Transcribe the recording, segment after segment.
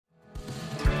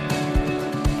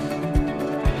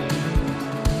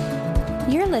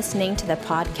You're listening to the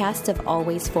podcast of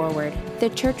Always Forward, the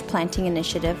church planting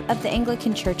initiative of the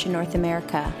Anglican Church in North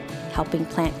America, helping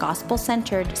plant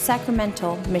gospel-centered,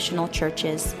 sacramental, missional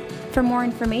churches. For more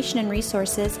information and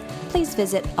resources, please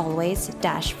visit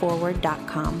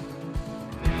always-forward.com.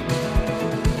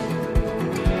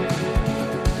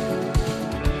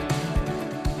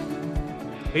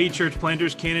 Hey, church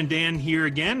planters, Ken and Dan here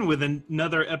again with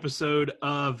another episode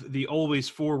of the Always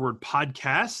Forward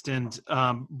podcast, and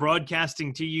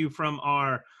broadcasting to you from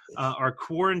our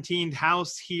quarantined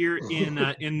house here in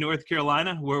North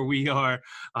Carolina, where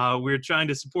we're trying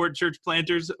to support church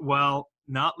planters while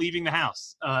not leaving the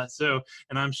house. And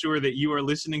I'm sure that you are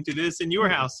listening to this in your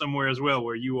house somewhere as well,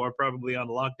 where you are probably on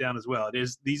lockdown as well.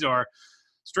 These are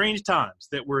strange times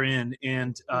that we're in,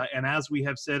 and as we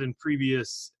have said in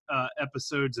previous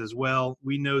episodes as well,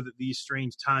 we know that these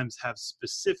strange times have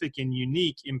specific and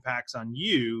unique impacts on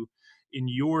you in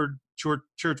your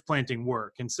church planting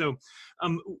work. And so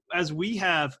as we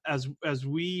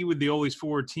with the Always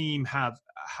Forward team have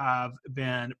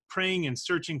been praying and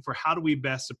searching for how do we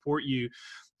best support you,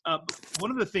 one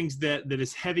of the things that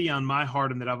is heavy on my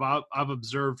heart and that I've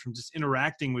observed from just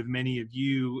interacting with many of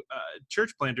you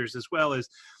church planters as well is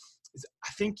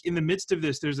I think in the midst of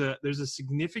this, there's a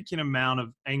significant amount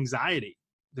of anxiety.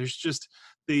 There's just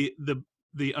the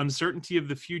uncertainty of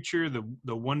the future, the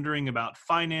wondering about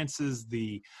finances,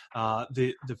 the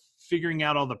figuring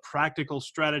out all the practical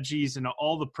strategies and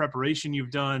all the preparation you've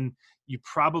done. You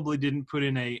probably didn't put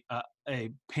in a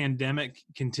pandemic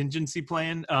contingency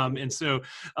plan, and so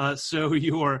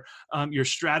your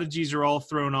strategies are all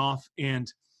thrown off, and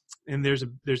there's a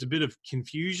bit of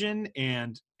confusion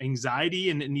and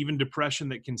anxiety and even depression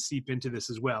that can seep into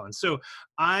this as well. And so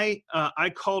I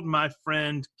called my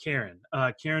friend Karen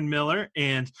Miller,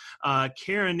 and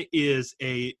Karen is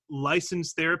a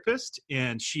licensed therapist,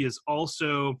 and she is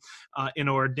also an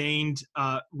ordained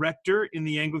rector in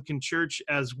the Anglican Church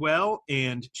as well.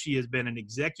 And she has been an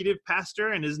executive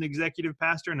pastor and is an executive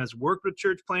pastor and has worked with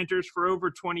church planters for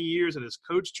over 20 years and has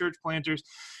coached church planters.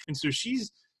 And so she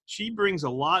brings a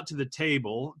lot to the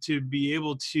table to be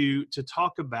able to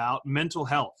talk about mental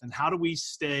health and how do we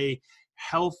stay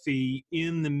healthy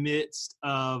in the midst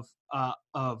of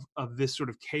this sort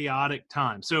of chaotic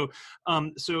time. So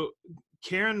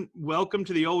Karen, welcome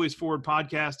to the Always Forward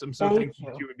podcast. I'm so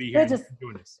thankful that you would be here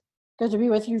doing this. Good to be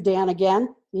with you, Dan,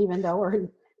 again, even though we're in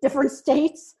different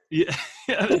states. Yeah,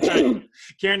 that's right.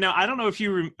 Karen, now I don't know if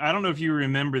you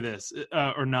remember this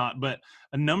or not, but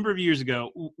a number of years ago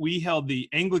we held the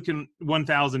Anglican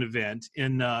 1000 event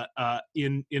in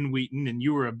Wheaton, and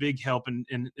you were a big help in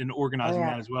organizing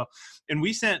that as well. And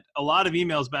we sent a lot of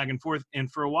emails back and forth. And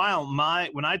for a while,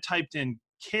 when I typed in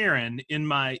Karen in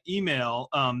my email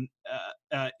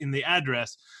in the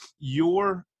address,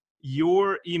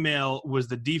 your email was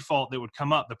the default that would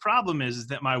come up. The problem is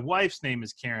that my wife's name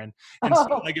is Karen, and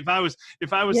so like if I was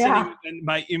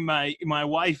sending my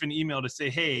wife an email to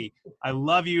say, "Hey, I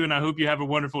love you and I hope you have a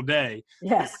wonderful day,"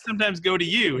 yes, sometimes go to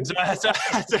you, and so I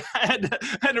had to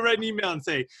write an email and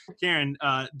say, "Karen,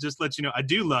 just let you know I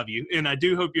do love you and I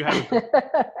do hope you have a good day."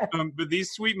 But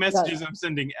these sweet messages I'm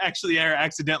sending actually are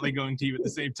accidentally going to you at the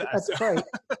same time. That's great.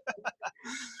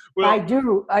 Well, I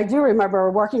do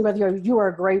remember working with you. You were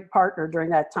a great partner during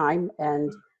that time, and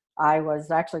that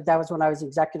was when I was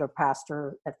executive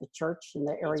pastor at the church in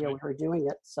the area we were doing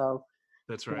it. So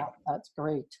that's right. Yeah, that's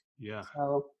great. Yeah.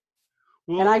 So,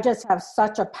 and I just have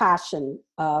such a passion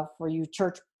for you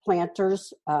church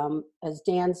planters. As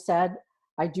Dan said,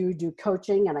 I do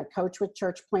coaching, and I coach with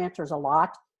church planters a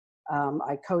lot.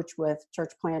 I coach with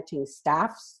church planting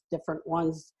staffs, different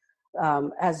ones,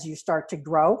 as you start to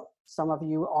grow. Some of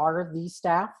you are the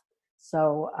staff.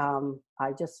 So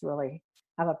I just really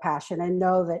have a passion and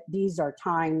know that these are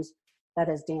times that,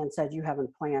 as Dan said, you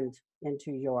haven't planned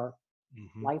into your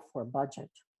life or budget.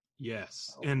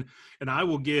 Yes. And I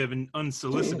will give an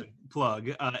unsolicited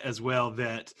plug as well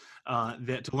that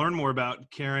to learn more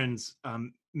about Karen's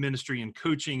ministry and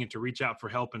coaching and to reach out for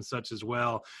help and such as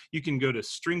well, you can go to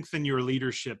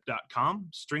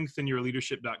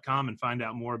strengthenyourleadership.com and find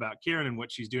out more about Karen and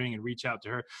what she's doing and reach out to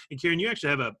her. And Karen, you actually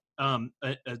have a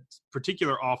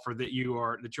particular offer that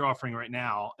you're offering right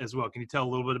now as well. Can you tell a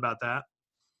little bit about that?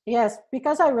 Yes,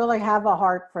 because I really have a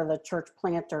heart for the church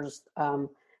planters.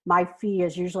 My fee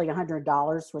is usually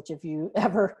 $100, which if you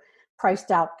ever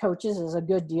priced out coaches is a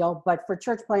good deal. But for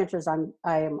church planters, I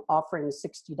am offering a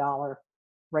 $60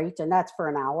 rate, and that's for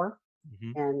an hour.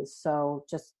 And so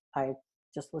I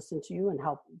just listen to you and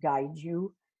help guide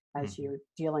you as you're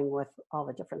dealing with all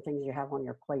the different things you have on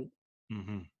your plate.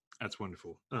 That's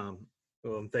wonderful.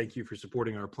 Well, thank you for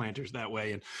supporting our planters that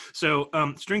way. And so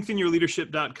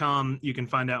strengthenyourleadership.com, you can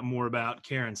find out more about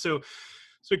Karen. So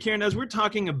Karen, as we're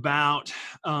talking about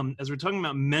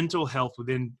mental health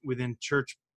within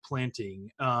church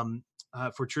planting,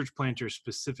 for church planters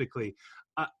specifically,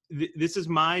 this is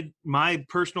my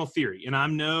personal theory, and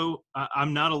I'm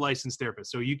not a licensed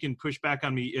therapist, so you can push back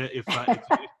on me if you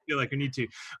feel like I need to.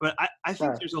 But I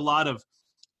think there's a lot of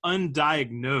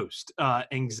undiagnosed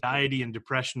anxiety and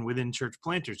depression within church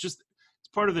planters. Just it's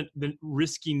part of the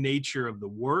risky nature of the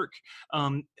work,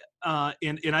 and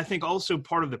I think also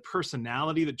part of the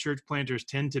personality that church planters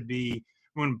tend to be.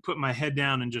 I'm going to put my head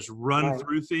down and just run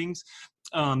through things.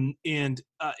 And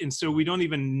so we don't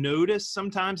even notice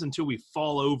sometimes until we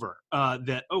fall over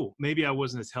that, oh, maybe I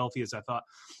wasn't as healthy as I thought.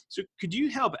 So could you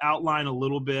help outline a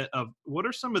little bit of what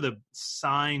are some of the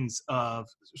signs of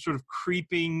sort of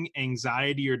creeping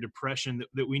anxiety or depression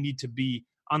that we need to be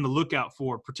on the lookout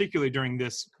for, particularly during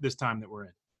this time that we're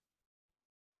in?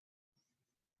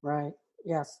 Right.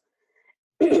 Yes.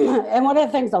 And one of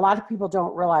the things a lot of people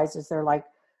don't realize is they're like,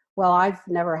 well, I've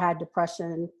never had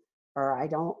depression, or I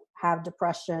don't have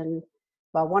depression.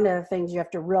 But one of the things you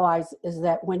have to realize is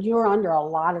that when you're under a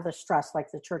lot of the stress, like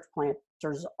the church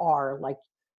planters are, like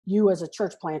you as a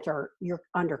church planter, you're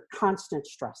under constant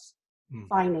stress.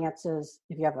 Finances,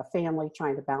 if you have a family,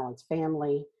 trying to balance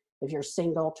family. If you're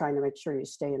single, trying to make sure you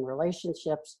stay in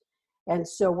relationships. And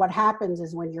so what happens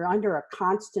is when you're under a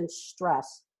constant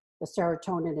stress, the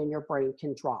serotonin in your brain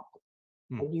can drop.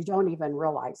 And you don't even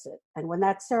realize it. And when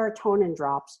that serotonin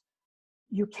drops,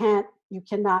 you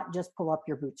cannot just pull up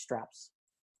your bootstraps.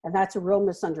 And that's a real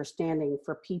misunderstanding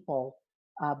for people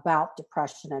about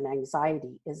depression and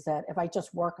anxiety, is that if I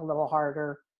just work a little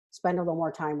harder, spend a little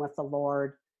more time with the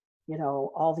Lord,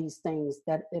 all these things,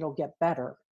 that it'll get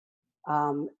better.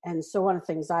 And so one of the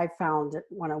things I've found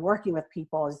when I'm working with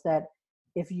people is that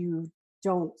if you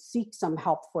don't seek some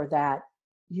help for that,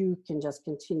 you can just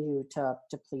continue to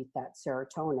deplete that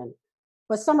serotonin.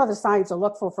 But some of the signs to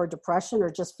look for depression are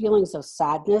just feelings of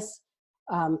sadness,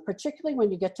 particularly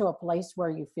when you get to a place where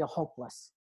you feel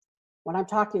hopeless. When I'm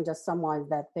talking to someone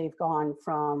that they've gone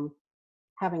from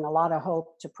having a lot of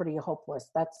hope to pretty hopeless,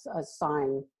 that's a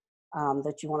sign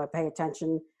that you want to pay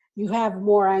attention. You have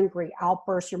more angry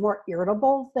outbursts. You're more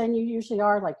irritable than you usually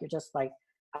are. Like you're just like,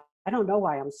 I don't know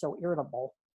why I'm so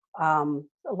irritable.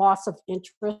 Loss of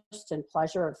interest and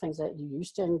pleasure of things that you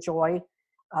used to enjoy,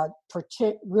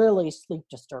 really sleep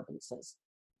disturbances.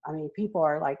 I mean, people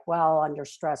are like, well, under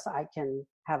stress, I can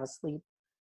have a sleep,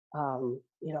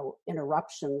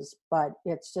 interruptions, but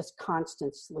it's just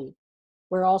constant sleep.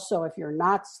 Where also, if you're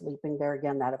not sleeping, there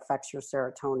again, that affects your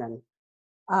serotonin.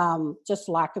 Just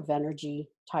lack of energy,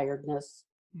 tiredness.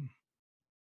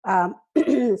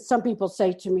 Some people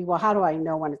say to me, well, how do I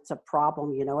know when it's a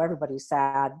problem? Everybody's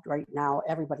sad right now.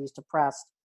 Everybody's depressed.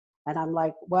 And I'm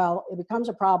like, well, it becomes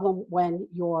a problem when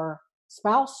your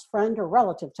spouse, friend, or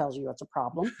relative tells you it's a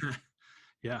problem.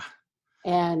 Yeah.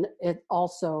 And it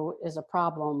also is a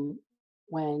problem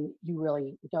when you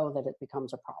really know that it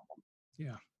becomes a problem.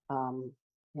 Yeah.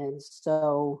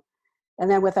 And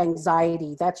then with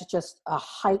anxiety, that's just a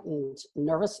heightened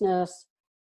nervousness,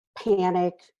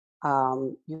 panic.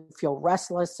 You feel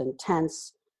restless and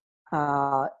tense.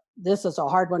 This is a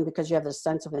hard one because you have this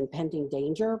sense of impending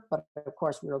danger, but of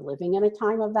course we're living in a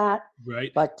time of that.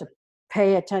 Right. But to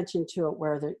pay attention to it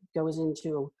where it goes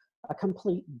into a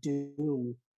complete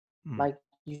doom, like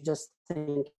you just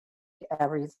think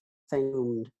everything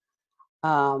doomed.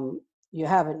 You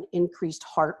have an increased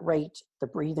heart rate, the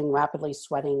breathing rapidly,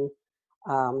 sweating,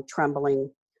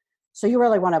 trembling. So you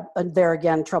really want to, there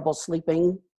again, trouble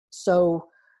sleeping.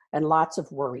 And lots of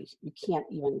worry. You can't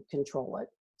even control it.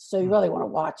 So you really want to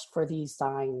watch for these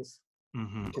signs.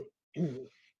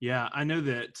 Yeah, I know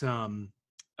that,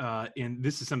 and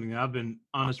this is something that I've been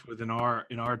honest with in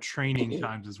our training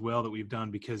times as well that we've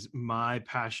done, because my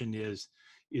passion is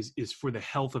for the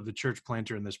health of the church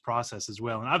planter in this process as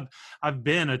well. And I've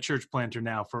been a church planter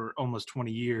now for almost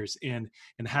 20 years and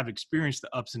have experienced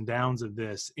the ups and downs of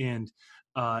this. And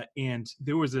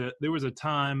there was a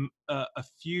time a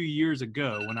few years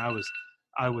ago when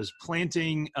I was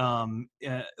planting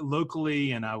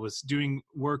locally, and I was doing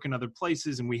work in other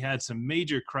places, and we had some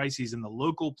major crises in the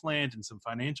local plant and some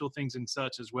financial things and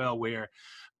such as well,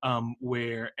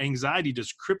 where anxiety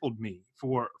just crippled me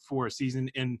for a season.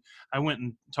 And I went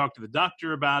and talked to the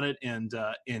doctor about it, and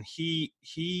he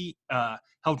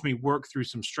helped me work through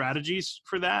some strategies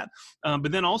for that,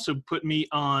 but then also put me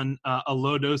on a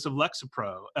low dose of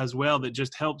Lexapro as well, that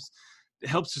just helps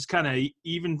helps just kind of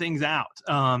even things out.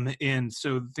 And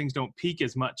so things don't peak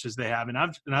as much as they have. And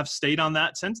I've stayed on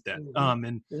that since then. And I'm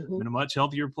in a much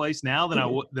healthier place now than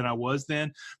I was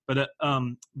then. But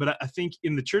I think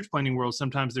in the church planting world,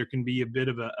 sometimes there can be a bit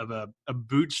of a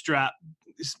bootstrap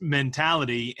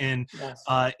mentality, and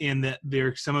in that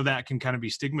some of that can kind of be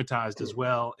stigmatized as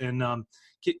well. And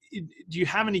do you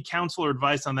have any counsel or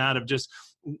advice on that, of just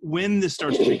when this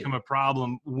starts to become a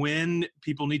problem, when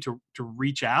people need to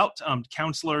reach out,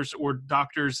 counselors or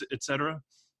doctors, et cetera?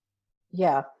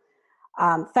 Yeah.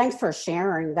 Thanks for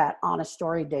sharing that honest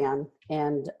story, Dan.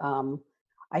 And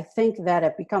I think that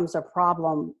it becomes a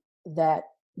problem that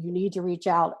you need to reach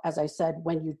out, as I said,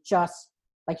 when you just,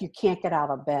 like, you can't get out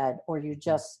of bed, or you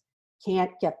just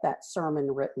can't get that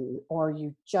sermon written, or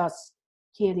you just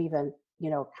can't even,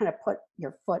 kind of put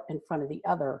your foot in front of the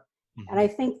other. Mm-hmm. And I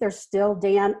think there's still,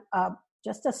 Dan,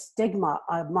 just a stigma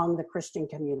among the Christian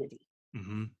community.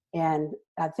 Mm-hmm. And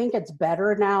I think it's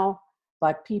better now,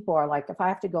 but people are like, if I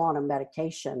have to go on a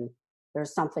medication,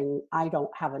 there's something, I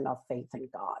don't have enough faith in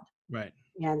God. Right.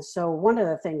 And so one of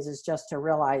the things is just to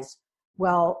realize,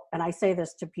 well, and I say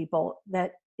this to people,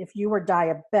 that if you were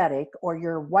diabetic or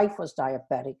your wife was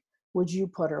diabetic, would you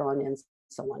put her on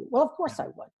insulin? Well, of course I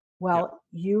would. Well,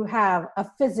 you have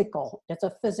it's a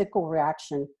physical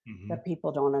reaction that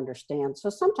people don't understand.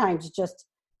 So sometimes just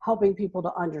helping people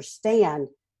to understand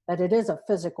that it is a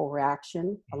physical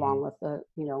reaction along with the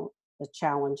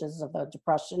challenges of the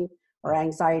depression or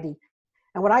anxiety.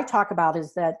 And what I talk about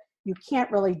is that you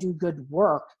can't really do good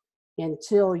work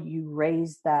until you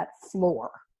raise that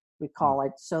floor, we call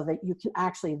it, so that you can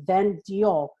actually then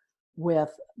deal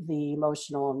with the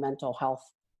emotional and mental health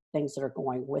things that are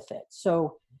going with it.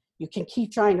 So you can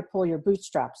keep trying to pull your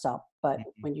bootstraps up, but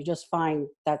when you just find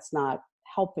that's not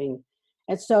helping,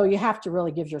 and so you have to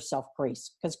really give yourself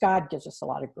grace, because God gives us a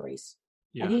lot of grace,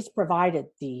 and He's provided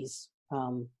these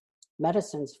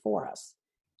medicines for us.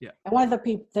 Yeah. And one of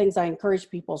the things I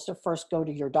encourage people is to first go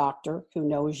to your doctor who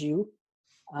knows you,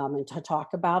 and to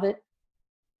talk about it.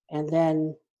 And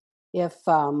then if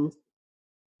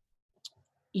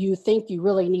you think you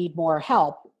really need more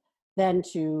help, then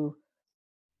to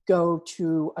go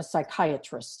to a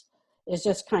psychiatrist. It's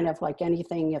just kind of like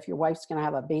anything. If your wife's going to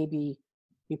have a baby,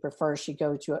 you prefer she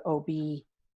go to an OB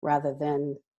rather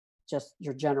than just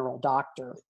your general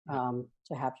doctor to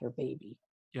have your baby.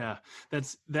 Yeah,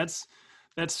 that's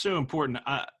so important.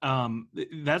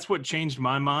 That's what changed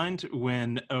my mind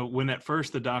when at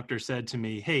first the doctor said to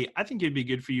me, "Hey, I think it'd be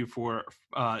good for you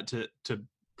to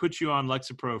put you on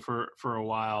Lexapro for a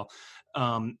while,"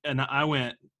 and I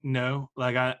went, "No,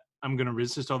 like I'm going to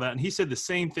resist all that." And he said the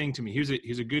same thing to me.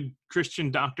 He's a good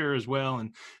Christian doctor as well,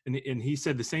 and he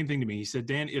said the same thing to me. He said,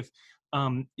 "Dan, if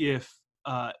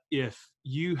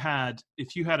you had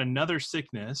another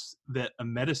sickness that a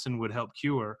medicine would help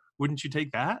cure, wouldn't you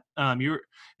take that?"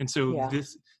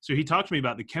 So he talked to me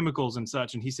about the chemicals and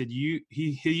such, and he said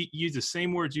he used the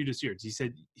same words you just used.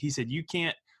 He said you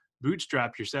can't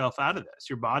bootstrap yourself out of this.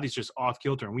 Your body's just off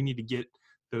kilter, and we need to get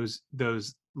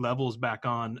those levels back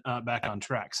on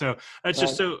track. So that's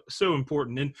just so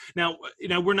important. And now,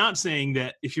 we're not saying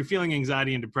that if you're feeling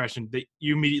anxiety and depression that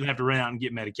you immediately have to run out and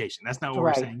get medication. That's not what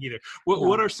we're saying either.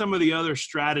 What are some of the other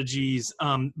strategies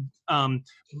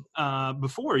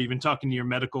before even talking to your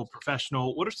medical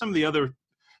professional? What are some of the other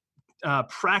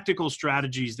practical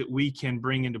strategies that we can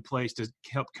bring into place to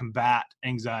help combat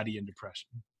anxiety and depression?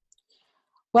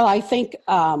 Well, I think,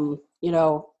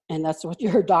 and that's what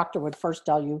your doctor would first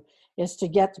tell you, is to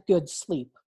get good sleep.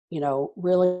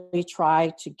 Really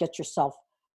try to get yourself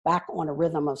back on a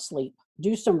rhythm of sleep.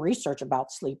 Do some research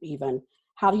about sleep even.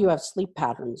 How do you have sleep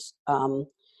patterns?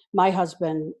 My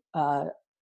husband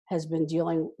has been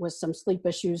dealing with some sleep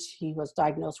issues. He was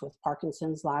diagnosed with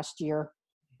Parkinson's last year.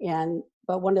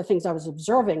 But one of the things I was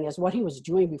observing is what he was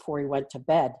doing before he went to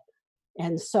bed.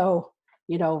 And so,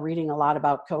 reading a lot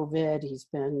about COVID, he's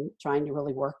been trying to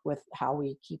really work with how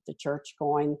we keep the church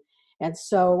going. And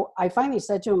so I finally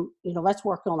said to him, let's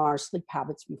work on our sleep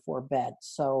habits before bed.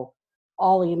 So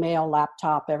all email,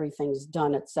 laptop, everything's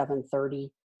done at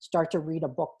 7:30. Start to read a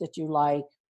book that you like.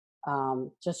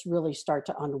 Just really start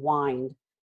to unwind.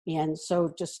 And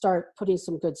so just start putting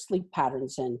some good sleep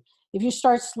patterns in. If you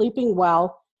start sleeping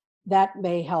well, that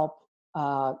may help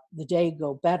the day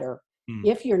go better.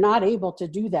 If you're not able to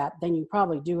do that, then you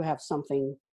probably do have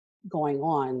something going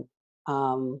on.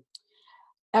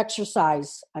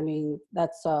 Exercise, I mean,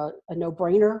 that's a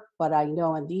no-brainer, but I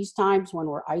know in these times when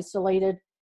we're isolated,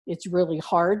 it's really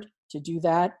hard to do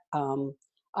that.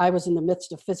 I was in the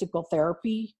midst of physical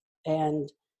therapy, and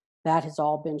that has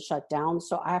all been shut down.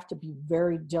 So I have to be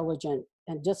very diligent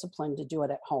and disciplined to do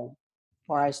it at home.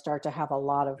 or I start to have a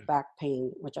lot of back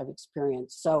pain, which I've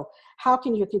experienced. So how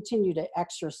can you continue to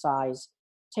exercise,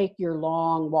 take your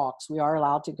long walks? We are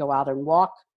allowed to go out and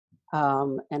walk.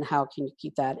 And how can you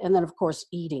keep that? And then, of course,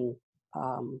 eating.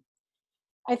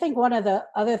 I think one of the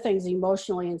other things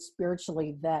emotionally and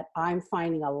spiritually that I'm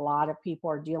finding a lot of people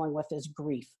are dealing with is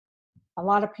grief. A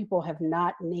lot of people have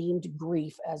not named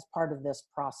grief as part of this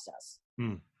process.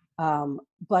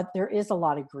 But there is a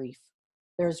lot of grief.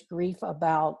 There's grief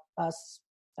about us,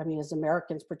 I mean, as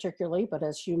Americans particularly, but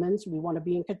as humans, we want to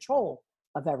be in control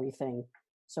of everything.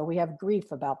 So we have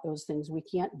grief about those things we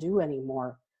can't do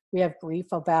anymore. We have grief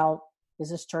about,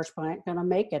 is this church plant going to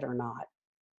make it or not?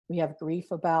 We have grief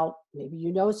about, maybe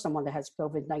you know someone that has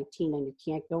COVID-19 and you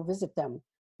can't go visit them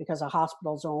because the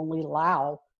hospitals only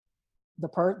allow the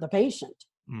patient.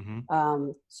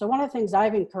 So one of the things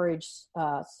I've encouraged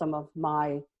some of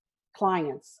my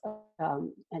clients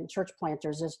and church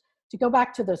planters is to go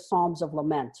back to the Psalms of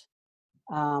Lament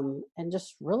and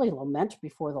just really lament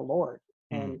before the Lord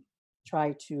and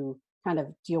try to kind of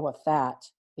deal with that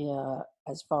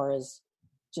as far as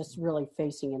just really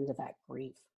facing into that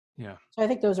grief. Yeah. So I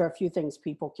think those are a few things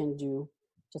people can do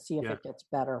to see if it gets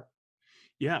better.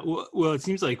 Yeah. Well, it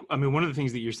seems like, I mean, one of the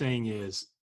things that you're saying is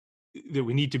that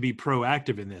we need to be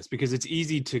proactive in this, because it's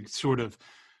easy to sort of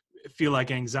feel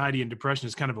like anxiety and depression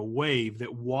is kind of a wave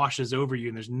that washes over you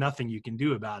and there's nothing you can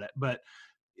do about it. But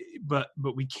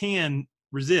we can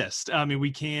resist. I mean,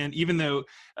 we can, even though,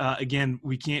 again,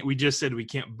 we just said we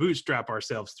can't bootstrap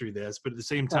ourselves through this, but at the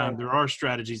same time, there are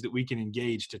strategies that we can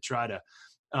engage to try to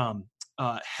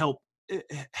help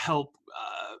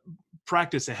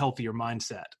practice a healthier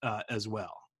mindset as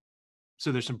well.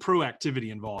 So there's some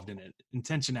proactivity involved in it,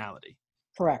 intentionality.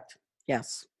 Correct.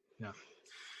 Yes. Yeah.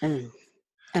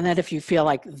 And that if you feel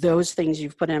like those things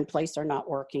you've put in place are not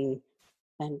working,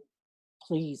 then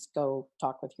please go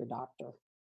talk with your doctor.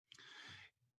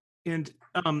 And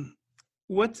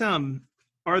what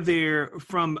are there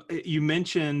from, you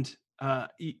mentioned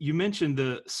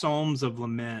the Psalms of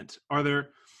Lament. Are there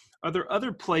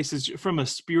other places from a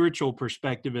spiritual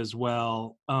perspective as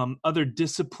well, other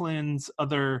disciplines,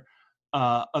 other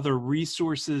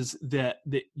resources that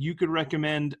you could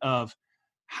recommend of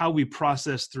how we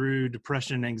process through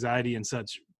depression and anxiety and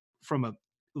such from a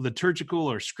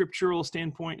liturgical or scriptural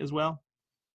standpoint as well?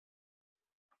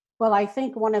 Well, I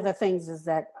think one of the things is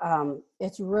that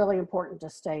it's really important to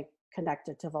stay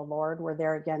connected to the Lord, where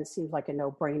there again seems like a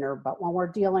no-brainer. But when we're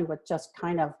dealing with just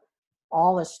kind of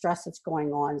all the stress that's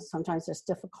going on, sometimes it's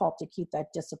difficult to keep that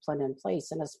discipline in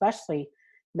place. And especially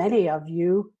many of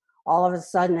you all of a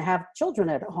sudden have children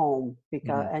at home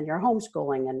because and you're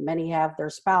homeschooling, and many have their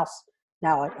spouse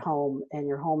now at home, and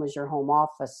your home is your home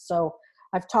office. So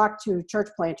I've talked to church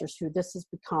planters who this has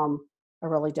become a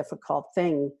really difficult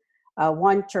thing.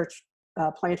 One church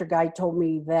planter guy told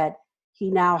me that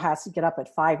he now has to get up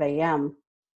at 5 a.m.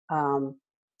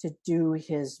 To do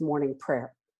his morning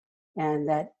prayer. And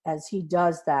that as he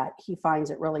does that, he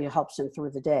finds it really helps him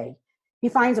through the day. He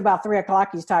finds about 3 o'clock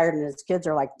he's tired and his kids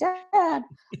are like, Dad.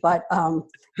 But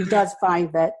he does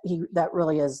find that that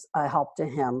really is a help to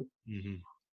him.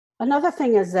 Another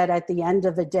thing is that at the end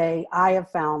of the day, I have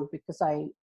found, because I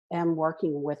am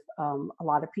working with a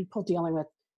lot of people dealing with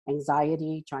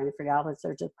anxiety, trying to figure out if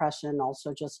their depression,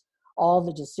 also just all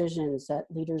the decisions that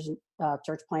leaders,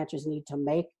 church planters need to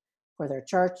make for their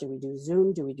church. Do we do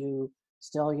Zoom? Do we do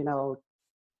still,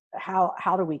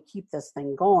 how do we keep this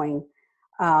thing going?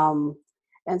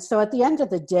 And so at the end of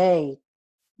the day,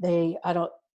 there's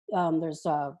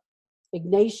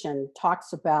Ignatian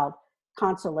talks about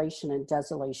consolation and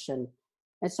desolation.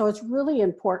 And so it's really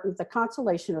important, the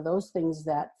consolation of those things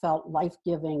that felt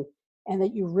life-giving and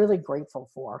that you're really grateful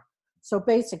for. So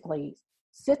basically,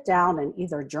 sit down and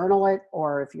either journal it,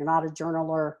 or if you're not a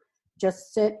journaler,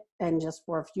 just sit and just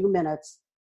for a few minutes,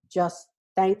 just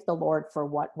thank the Lord for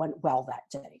what went well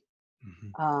that day.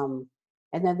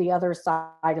 And then the other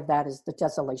side of that is the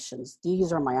desolations.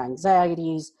 These are my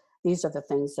anxieties. These are the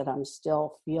things that I'm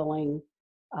still feeling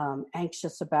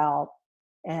anxious about.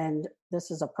 And this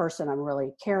is a person I'm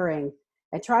really caring,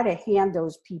 and try to hand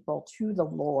those people to the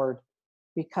Lord,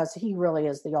 because he really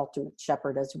is the ultimate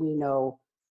shepherd, as we know.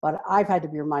 But I've had to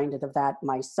be reminded of that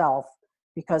myself,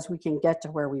 because we can get to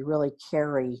where we really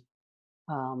carry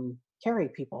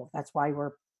people. That's why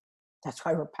we're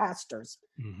pastors.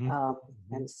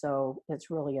 And so it's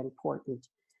really important.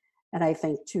 And I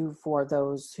think too, for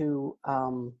those who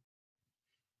are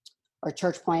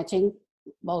church planting,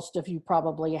 most of you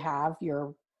probably have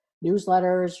your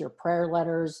newsletters, your prayer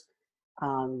letters.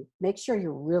 Make sure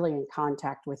you're really in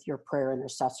contact with your prayer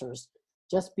intercessors.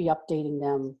 Just be updating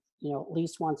them, at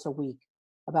least once a week,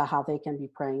 about how they can be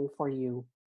praying for you.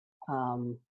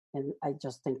 And I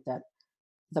just think that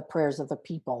the prayers of the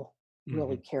people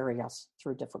really carry us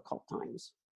through difficult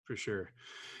times. For sure.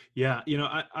 Yeah.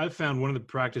 I've found one of the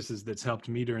practices that's helped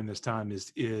me during this time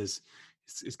is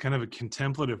kind of a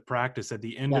contemplative practice at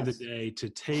the end of the day to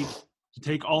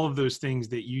take all of those things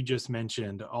that you just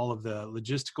mentioned, all of the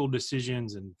logistical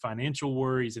decisions and financial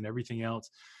worries and everything else.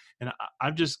 And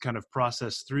I've just kind of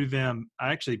processed through them.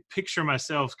 I actually picture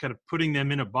myself kind of putting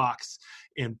them in a box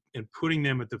and putting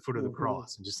them at the foot of the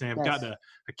cross and just saying, I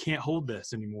can't hold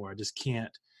this anymore. I just can't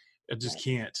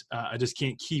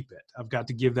keep it. I've got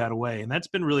to give that away. And that's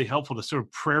been really helpful to sort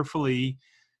of prayerfully,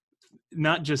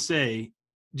 not just say,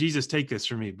 Jesus, take this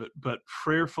from me, but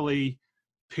prayerfully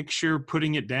picture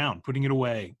putting it down, putting it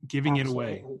away, giving it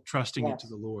away, trusting it to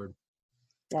the Lord.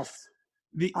 Yes.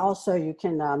 Also, you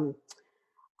can,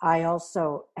 I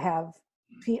also have,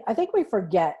 I think we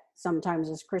forget sometimes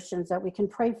as Christians that we can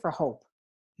pray for hope.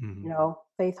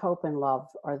 Faith, hope, and love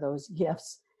are those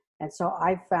gifts. And so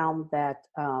I found that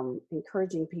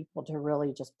encouraging people to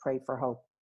really just pray for hope,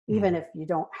 even if you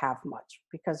don't have much,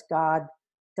 because God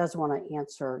does want to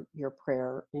answer your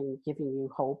prayer in giving you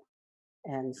hope.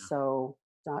 And so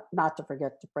not to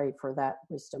forget to pray for that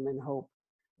wisdom and hope.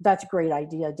 That's a great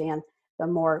idea, Dan. The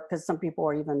more, because some people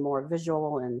are even more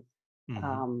visual and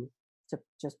to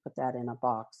just put that in a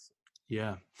box.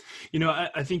 Yeah.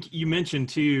 I think you mentioned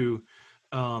too,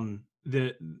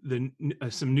 the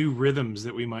some new rhythms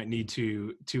that we might need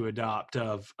to adopt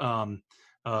of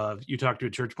you talked to a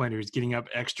church planter who's getting up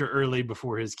extra early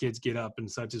before his kids get up and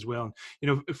such as well.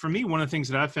 And, for me, one of the things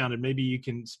that I've found, and maybe you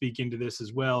can speak into this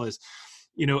as well, is,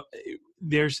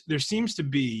 there seems to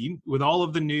be, with all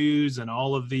of the news and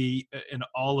all of the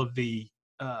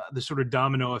sort of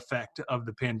domino effect of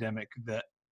the pandemic, that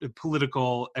the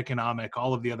political, economic,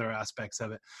 all of the other aspects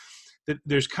of it, that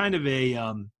there's kind of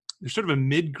there's sort of a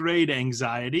mid-grade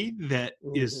anxiety that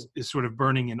is sort of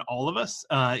burning in all of us.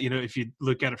 If you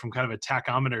look at it from kind of a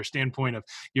tachometer standpoint of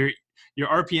your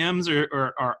RPMs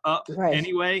are up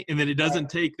anyway, and that it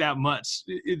doesn't take that much.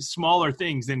 Smaller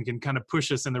things then can kind of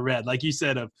push us in the red, like you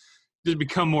said, of just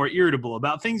become more irritable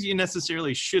about things you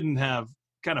necessarily shouldn't have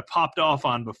kind of popped off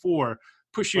on before,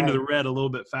 push you into the red a little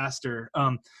bit faster.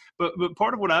 But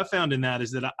part of what I've found in that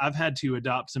is that I've had to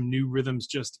adopt some new rhythms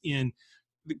just in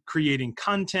creating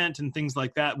content and things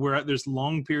like that, where there's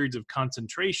long periods of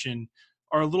concentration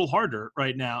are a little harder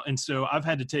right now. And so I've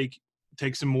had to take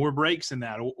some more breaks in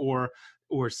that, or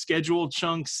schedule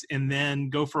chunks and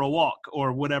then go for a walk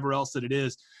or whatever else that it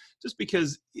is, just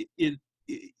because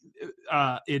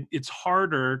it's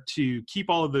harder to keep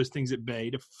all of those things at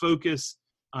bay, to focus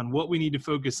on what we need to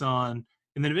focus on.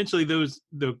 And then eventually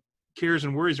the cares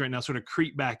and worries right now sort of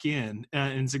creep back in,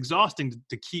 and it's exhausting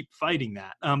to keep fighting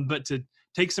that. But to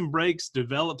take some breaks,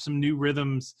 develop some new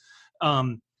rhythms.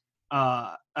 I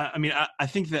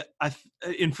think that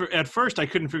at first I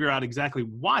couldn't figure out exactly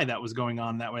why that was going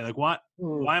on that way. Like,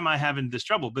 why am I having this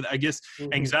trouble? But I guess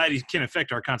anxiety can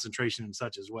affect our concentration and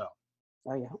such as well.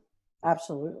 Oh yeah,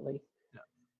 absolutely.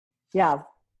 Yeah.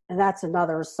 And that's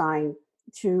another sign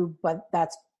too, but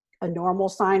that's a normal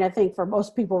sign, I think, for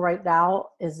most people right now,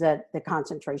 is that the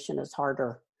concentration is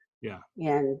harder. Yeah.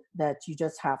 And that you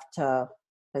just have to,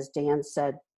 as Dan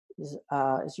said,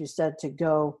 as you said, to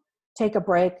go take a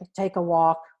break, take a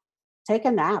walk, take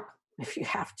a nap if you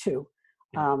have to,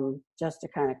 just to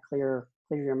kind of clear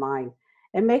your mind.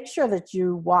 And make sure that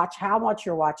you watch how much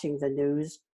you're watching the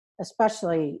news,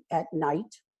 especially at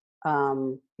night,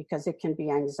 because it can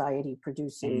be anxiety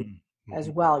producing as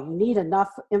well. You need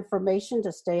enough information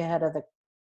to stay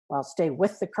stay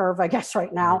with the curve, I guess,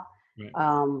 right now,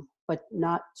 but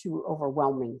not too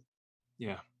overwhelming.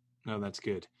 Yeah, no, that's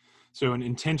good. So an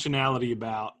intentionality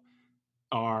about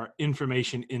our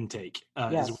information intake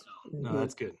as well. No,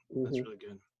 that's good. That's really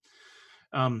good.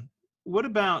 What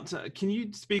about, can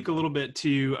you speak a little bit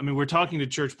to, we're talking to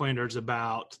church planters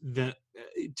about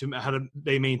how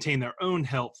they maintain their own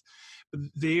health.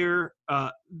 They're,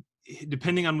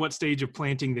 depending on what stage of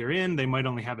planting they're in, they might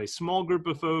only have a small group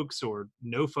of folks or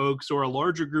no folks or a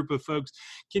larger group of folks.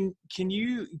 Can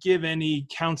you give any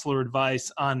counsel or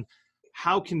advice on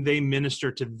how can they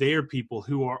minister to their people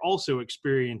who are also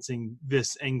experiencing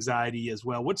this anxiety as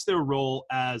well? What's their role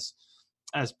as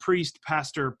priest,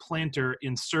 pastor, planter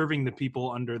in serving the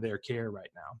people under their care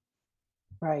right now?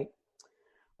 Right.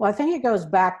 Well, I think it goes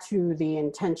back to the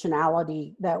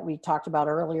intentionality that we talked about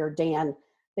earlier, Dan,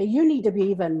 that you need to be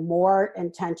even more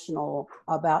intentional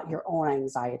about your own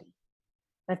anxiety.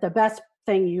 That the best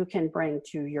thing you can bring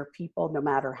to your people, no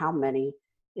matter how many,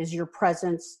 is your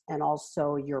presence and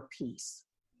also your peace,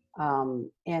 and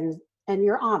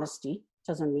your honesty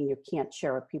doesn't mean you can't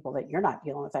share with people that you're not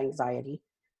dealing with anxiety.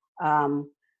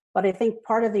 But I think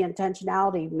part of the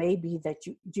intentionality may be that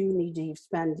you do need to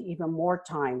spend even more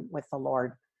time with the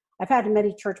Lord. I've had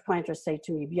many church planters say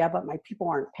to me, yeah, but my people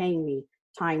aren't paying me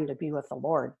time to be with the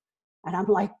Lord. And I'm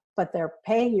like, but they're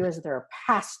paying you as their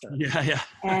pastor. Yeah.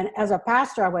 And as a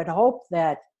pastor, I would hope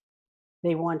that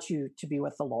they want you to be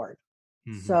with the Lord.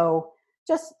 Mm-hmm. So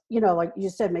just, like you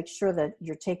said, make sure that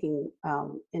you're taking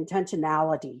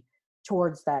intentionality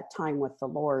towards that time with the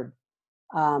Lord.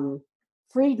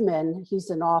 Friedman, he's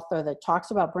an author that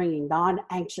talks about bringing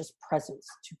non-anxious presence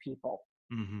to people.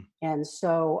 Mm-hmm. And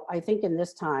so I think in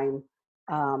this time,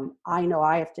 I know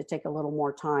I have to take a little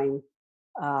more time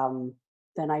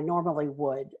than I normally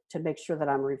would to make sure that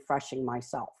I'm refreshing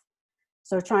myself.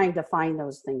 So trying to find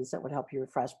those things that would help you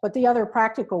refresh. But the other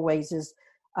practical ways is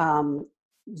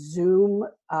Zoom.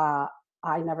 I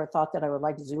never thought that I would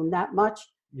like Zoom that much,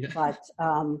 but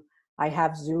I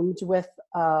have Zoomed with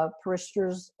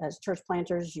parishioners as church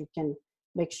planters. You can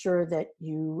make sure that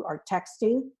you are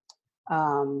texting.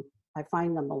 I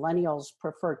find the millennials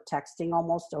prefer texting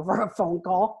almost over a phone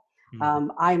call.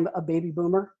 I'm a baby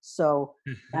boomer, so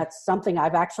that's something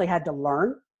I've actually had to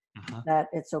learn, that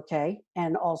it's okay.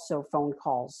 And also phone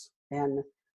calls. And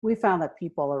we found that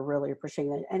people are really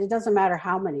appreciating it. And it doesn't matter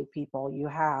how many people you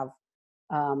have,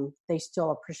 they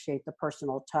still appreciate the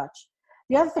personal touch.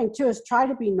 The other thing too is try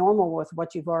to be normal with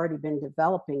what you've already been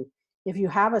developing. If you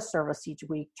have a service each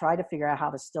week, try to figure out how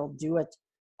to still do it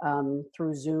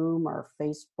through Zoom or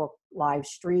Facebook live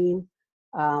stream.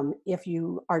 If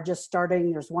you are just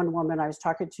starting, there's one woman I was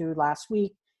talking to last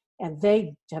week, and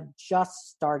they have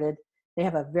just started. They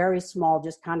have a very small,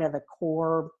 just kind of the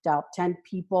core, about 10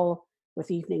 people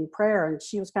with evening prayer. And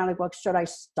she was kind of like, should I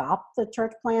stop the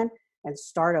church plan and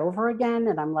start over again?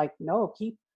 And I'm like, no,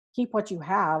 keep what you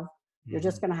have. You're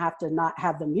just going to have to not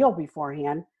have the meal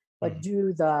beforehand, but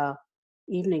do the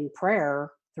evening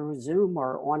prayer through Zoom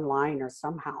or online or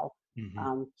somehow,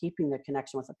 keeping the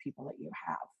connection with the people that you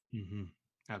have.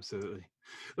 Absolutely.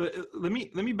 Let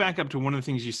me back up to one of the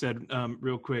things you said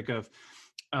real quick.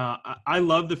 I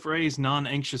love the phrase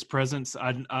non-anxious presence.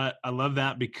 I love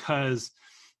that because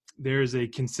there's a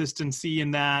consistency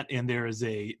in that, and there's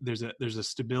a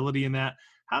stability in that.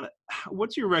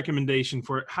 What's your recommendation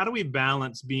for it? How do we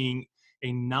balance being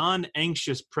a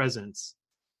non-anxious presence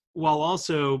while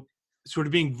also sort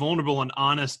of being vulnerable and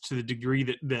honest to the degree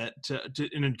to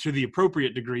the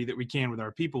appropriate degree that we can with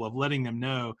our people, of letting them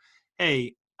know,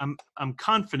 hey, I'm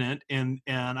confident and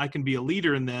I can be a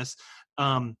leader in this.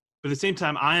 But at the same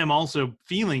time, I am also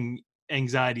feeling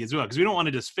anxiety as well, because we don't want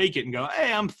to just fake it and go,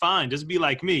 hey, I'm fine, just be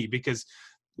like me, because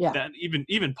that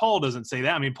even Paul doesn't say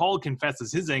that. I mean, Paul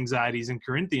confesses his anxieties in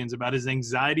Corinthians about his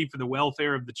anxiety for the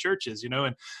welfare of the churches,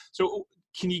 and so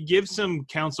can you give some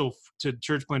counsel to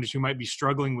church planters who might be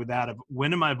struggling with that, of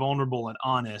when am I vulnerable and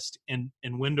honest, and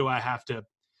when do I have to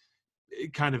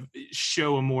kind of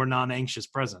show a more non-anxious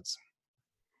presence?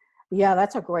 Yeah,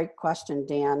 that's a great question,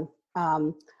 Dan.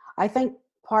 I think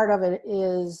part of it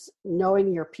is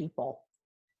knowing your people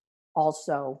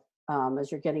also,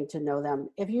 as you're getting to know them.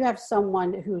 If you have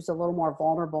someone who's a little more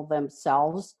vulnerable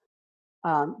themselves,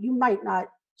 you might not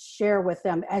share with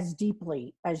them as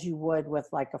deeply as you would with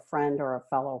like a friend or a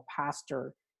fellow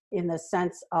pastor, in the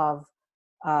sense of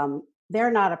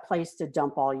they're not a place to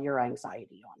dump all your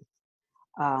anxiety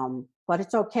on. But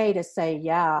it's okay to say,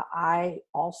 yeah, I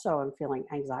also am feeling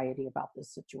anxiety about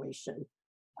this situation.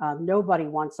 Nobody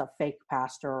wants a fake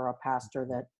pastor or a pastor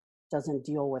that doesn't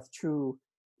deal with true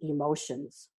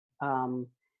emotions. And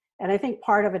I think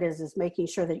part of it is making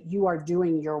sure that you are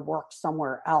doing your work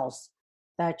somewhere else,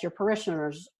 that your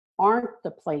parishioners aren't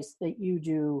the place that you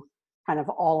do kind of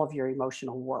all of your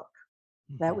emotional work,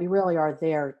 that we really are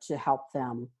there to help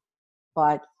them.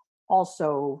 But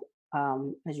also,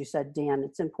 as you said, Dan,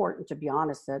 it's important to be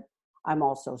honest that I'm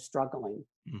also struggling.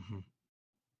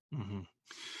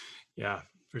 Yeah,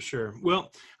 for sure.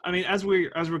 Well, I mean, as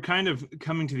we're kind of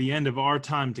coming to the end of our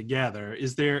time together,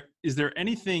 is there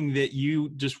anything that you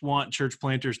just want church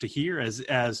planters to hear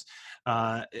as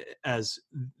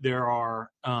there are,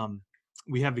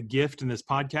 we have a gift in this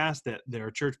podcast that there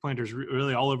are church planters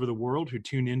really all over the world who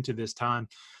tune into this time.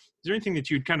 Is there anything that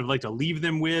you'd kind of like to leave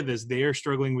them with as they're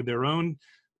struggling with their own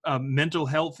mental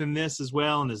health in this as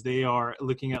well, and as they are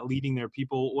looking at leading their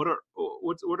people? What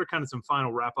are kind of some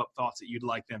final wrap-up thoughts that you'd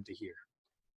like them to hear?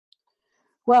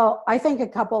 Well, I think a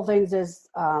couple of things is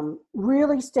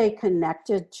really stay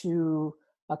connected to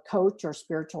a coach or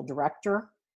spiritual director.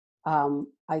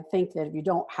 I think that if you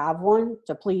don't have one,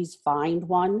 to please find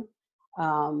one.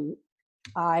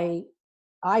 I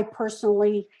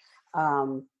personally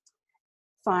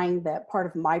find that part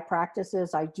of my practice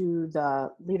is I do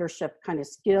the leadership kind of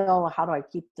skill. How do I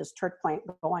keep this church plant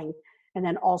going? And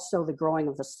then also the growing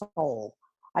of the soul.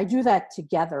 I do that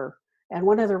together. And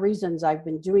one of the reasons I've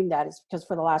been doing that is because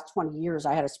for the last 20 years,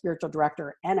 I had a spiritual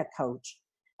director and a coach.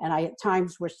 And I at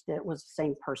times wished it was the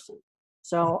same person.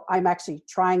 So I'm actually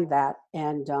trying that.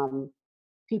 And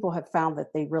people have found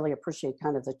that they really appreciate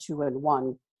kind of the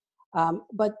 2-in-1.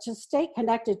 But to stay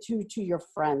connected to your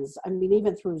friends, I mean,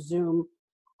 even through Zoom,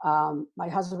 my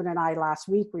husband and I last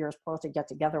week, we were supposed to get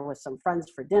together with some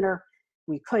friends for dinner.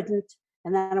 We couldn't.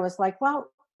 And then it was like, well,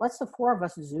 let's the 4 of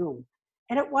us Zoom.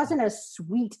 And it wasn't as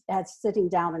sweet as sitting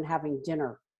down and having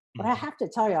dinner. But I have to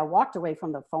tell you, I walked away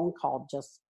from the phone call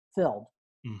just filled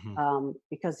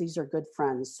because these are good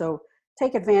friends. So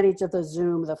take advantage of the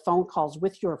Zoom, the phone calls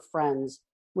with your friends,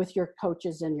 with your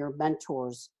coaches and your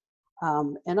mentors,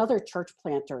 and other church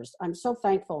planters. I'm so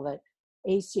thankful that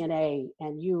ACNA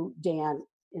and you, Dan,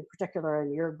 in particular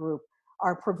in your group,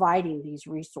 are providing these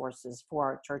resources for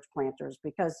our church planters,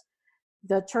 because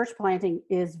the church planting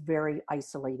is very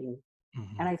isolating.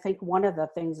 And I think one of the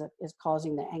things that is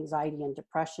causing the anxiety and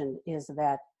depression is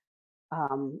that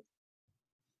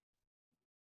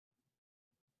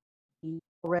we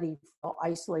already felt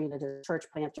isolated as church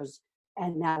planters,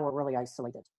 and now we're really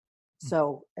isolated.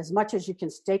 So as much as you can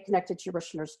stay connected to your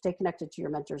parishioners, stay connected to your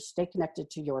mentors, stay connected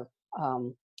to your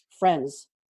friends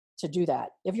to do that.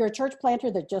 If you're a church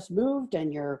planter that just moved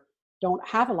and you don't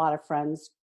have a lot of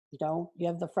friends, you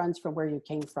have the friends from where you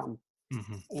came from.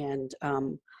 And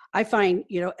I find,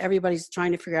 everybody's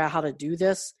trying to figure out how to do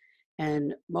this.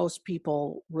 And most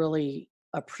people really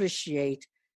appreciate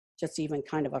just even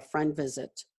kind of a friend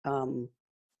visit. And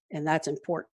that's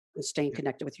important, staying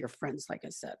connected with your friends, like I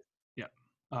said.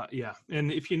 Yeah.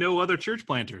 And if you know other church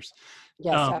planters,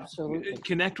 yes, absolutely,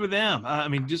 connect with them.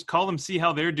 Just call them, see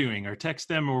how they're doing, or text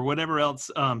them or whatever else,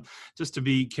 just to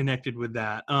be connected with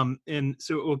that. And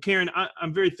so, well, Karen,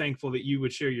 I'm very thankful that you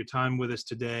would share your time with us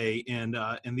today. And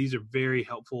these are very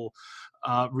helpful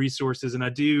resources. And I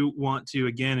do want to,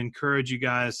 again, encourage you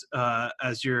guys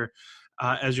as you're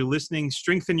listening,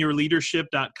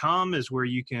 strengthenyourleadership.com is where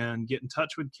you can get in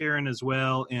touch with Karen as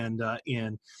well, and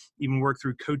even work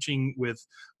through coaching with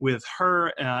her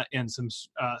and some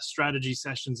strategy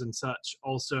sessions and such.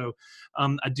 Also,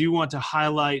 I do want to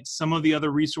highlight some of the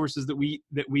other resources that we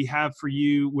have for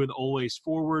you with Always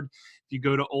Forward. If you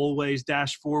go to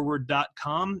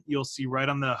always-forward.com, you'll see right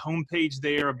on the homepage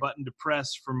there a button to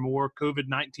press for more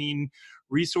COVID-19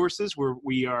 resources, where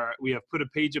we have put a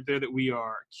page up there that we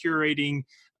are curating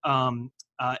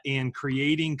and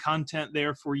creating content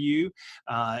there for you,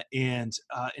 and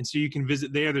so you can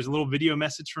visit there. There's a little video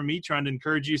message from me trying to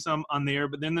encourage you some on there,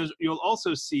 but then you'll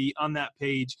also see on that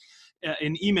page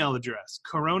an email address,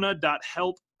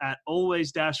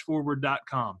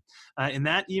 corona.help@always-forward.com, and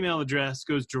that email address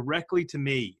goes directly to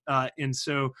me. And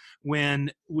so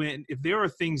if there are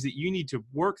things that you need to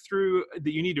work through,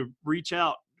 that you need to reach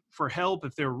out for help,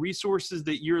 if there are resources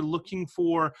that you're looking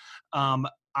for, I'm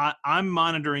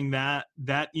monitoring that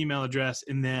email address,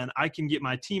 and then I can get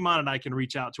my team on it. I can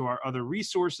reach out to our other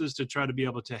resources to try to be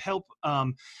able to help.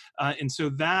 And so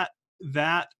that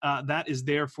is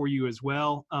there for you as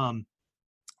well.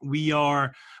 We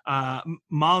are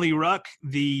Molly Ruck,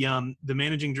 the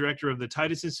managing director of the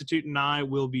Titus Institute, and I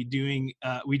will be doing.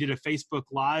 We did a Facebook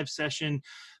Live session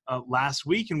last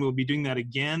week, and we'll be doing that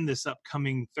again this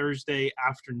upcoming Thursday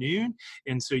afternoon.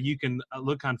 And so you can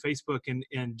look on Facebook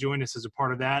and join us as a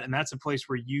part of that. And that's a place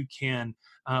where you can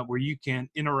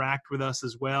interact with us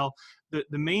as well.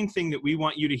 The main thing that we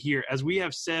want you to hear, as we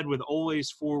have said with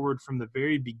Always Forward from the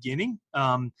very beginning,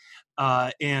 and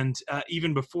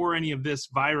even before any of this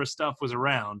virus stuff was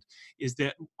around, is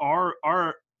that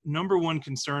our number one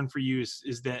concern for you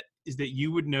is that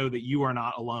you would know that you are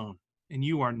not alone, and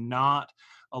you are not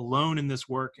alone in this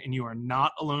work, and you are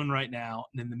not alone right now.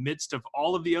 And in the midst of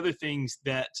all of the other things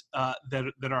that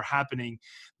are happening,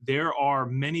 there are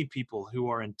many people who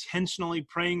are intentionally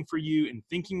praying for you and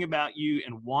thinking about you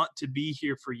and want to be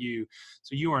here for you.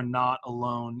 So you are not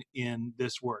alone in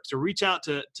this work. So reach out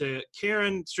to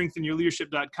Karen,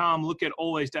 strengthenyourleadership.com, look at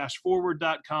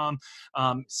always-forward.com,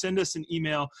 send us an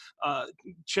email,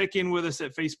 check in with us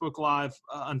at Facebook Live,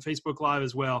 on Facebook Live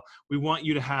as well. We want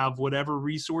you to have whatever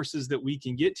resources that we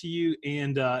can get to you,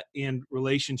 and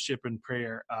relationship and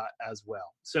prayer as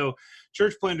well. So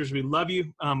church planters, we love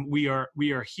you. We are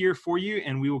here for you,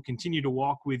 and we will continue to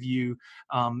walk with you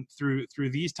through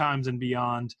these times and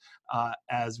beyond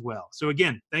as well. So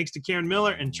again, thanks to Karen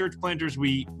Miller, and church planters,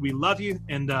 we love you,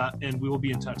 and we will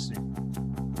be in touch soon.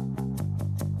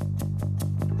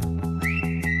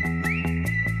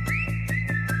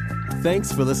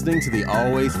 Thanks for listening to the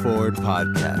Always Forward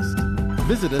podcast.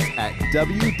 Visit us at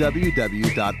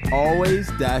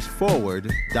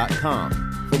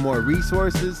www.always-forward.com for more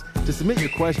resources, to submit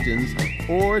your questions,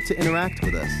 or to interact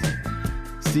with us.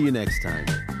 See you next time.